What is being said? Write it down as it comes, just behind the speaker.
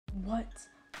What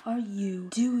are you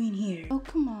doing here? Oh,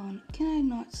 come on. Can I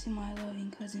not see my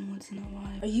loving cousin once in a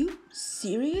while? Are you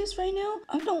serious right now?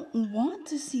 I don't want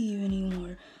to see you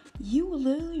anymore. You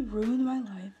literally ruined my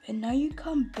life, and now you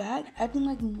come back acting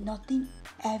like nothing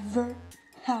ever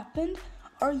happened?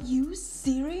 Are you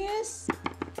serious?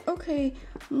 Okay,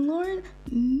 Lauren,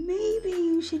 maybe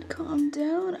you should calm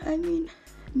down. I mean,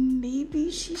 maybe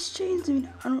she's changed. I mean,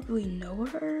 I don't really know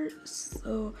her,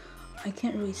 so I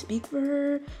can't really speak for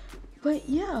her. But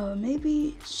yeah,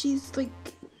 maybe she's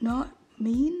like not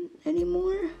mean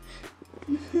anymore.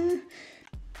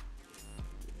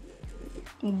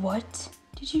 What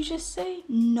did you just say?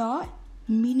 Not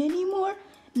mean anymore?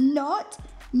 Not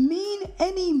mean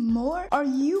anymore? Are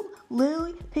you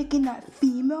literally picking that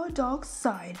female dog's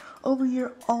side over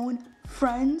your own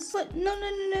friends? But no.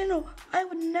 I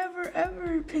would never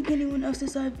ever pick anyone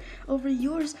else's side over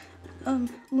yours.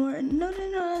 Lauren,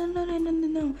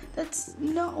 no. That's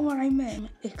not what I meant.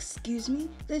 Excuse me?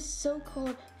 This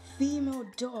so-called female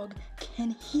dog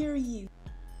can hear you.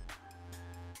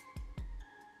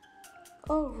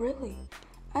 Oh, really?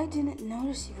 I didn't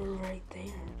notice you were right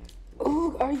there.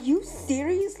 Oh, are you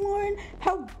serious, Lauren?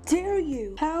 How dare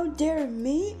you? How dare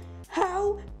me?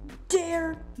 How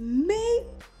dare me?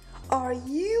 Are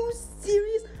you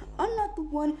serious? I'm not the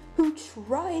one who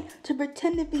tried to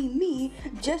pretend to be me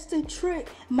just to trick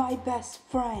my best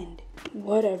friend.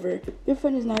 Whatever. Your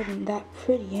friend is not even that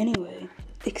pretty anyway.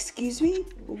 Excuse me?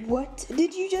 What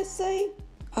did you just say?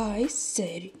 I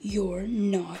said you're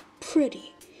not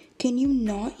pretty. Can you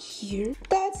not hear?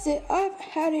 That's it. I've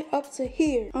had it up to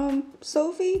here.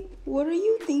 Sophie, what are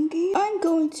you thinking? I'm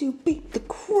going to beat the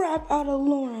crap out of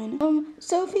Lauren.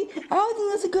 Sophie, I don't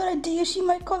think that's a good idea. She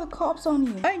might call the cops on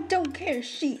you. I don't care.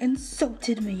 She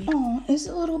insulted me. Oh, is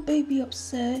the little baby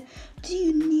upset? Do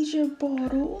you need your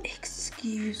bottle?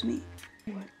 Excuse me.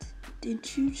 What did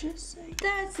you just say?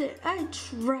 That's it. I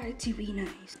tried to be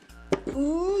nice.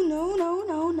 Ooh, no.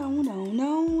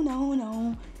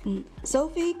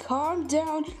 Sophie, calm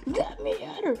down. Let me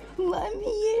at her.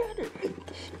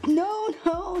 No,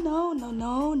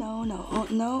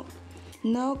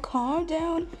 calm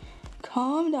down.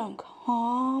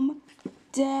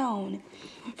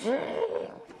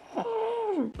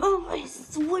 Oh, I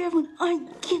swear when I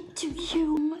get to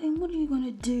you. And what are you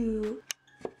gonna do?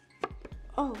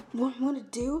 Oh, what I'm gonna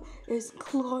do is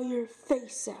claw your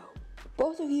face out.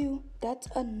 Both of you, that's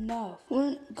enough.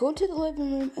 Go to the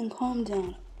living room and calm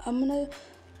down. I'm gonna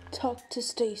talk to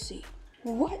Stacy.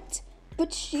 What?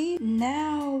 But she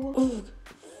now. Ugh,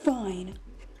 fine.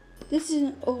 This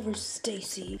isn't over,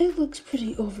 Stacy. It looks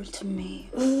pretty over to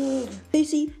me. Ugh.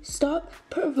 Stacy, stop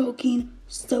provoking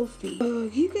Sophie.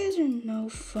 Ugh, you guys are no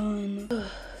fun.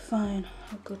 Ugh, fine.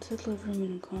 I'll go to the living room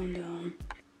and calm down.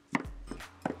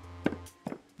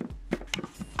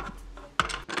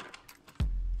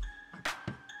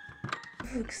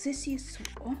 Ugh, Sissy is so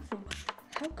awful.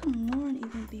 How can Lauren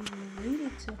even be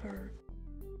related to her?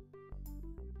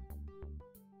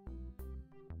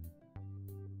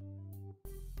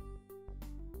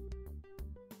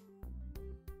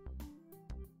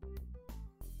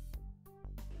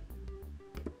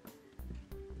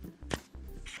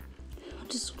 I'll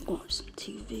just watch some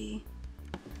TV.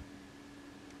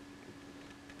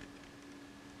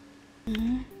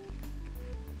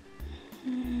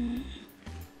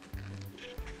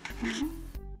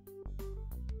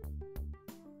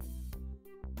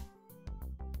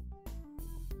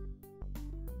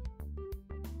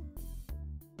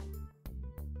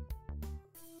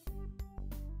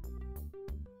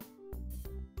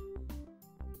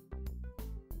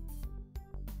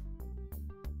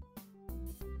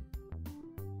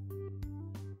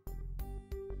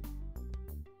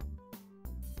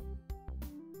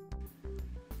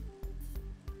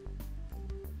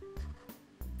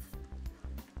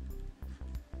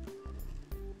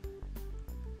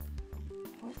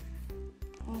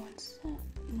 What's that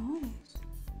noise?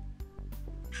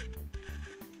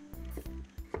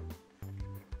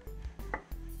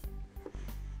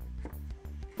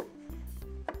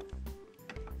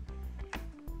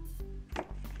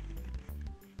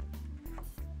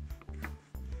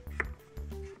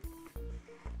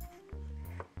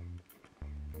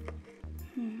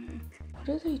 What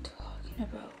are they talking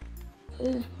about?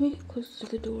 Let me get close to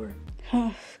the door.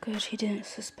 Oh, God, she didn't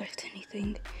suspect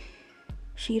anything.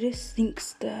 She just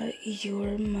thinks that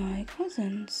you're my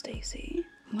cousin, Stacy.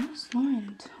 What is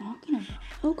Lauren talking about?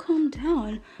 Oh, calm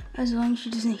down. As long as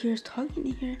she doesn't hear us talking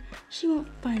to her, she won't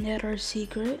find out our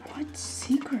secret. What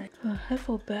secret? I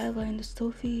feel bad lying to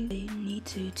Sophie. They need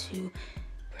to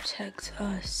protect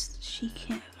us. She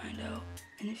can't find out.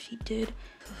 And if she did,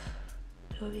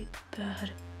 it would be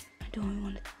bad. don't even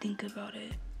want to think about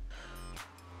it.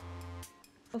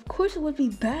 Of course it would be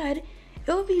bad.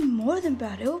 It would be more than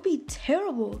bad. It would be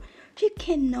terrible. She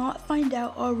cannot find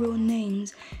out our real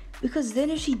names, because then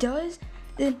if she does,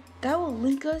 then that will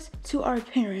link us to our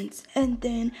parents, and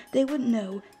then they would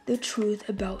know the truth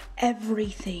about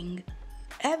everything.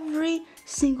 Every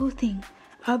single thing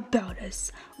about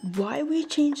us. Why we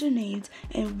changed our names,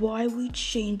 and why we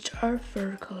changed our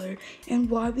fur color, and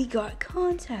why we got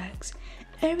contacts.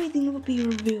 Everything will be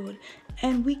revealed,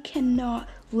 and we cannot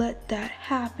let that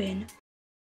happen.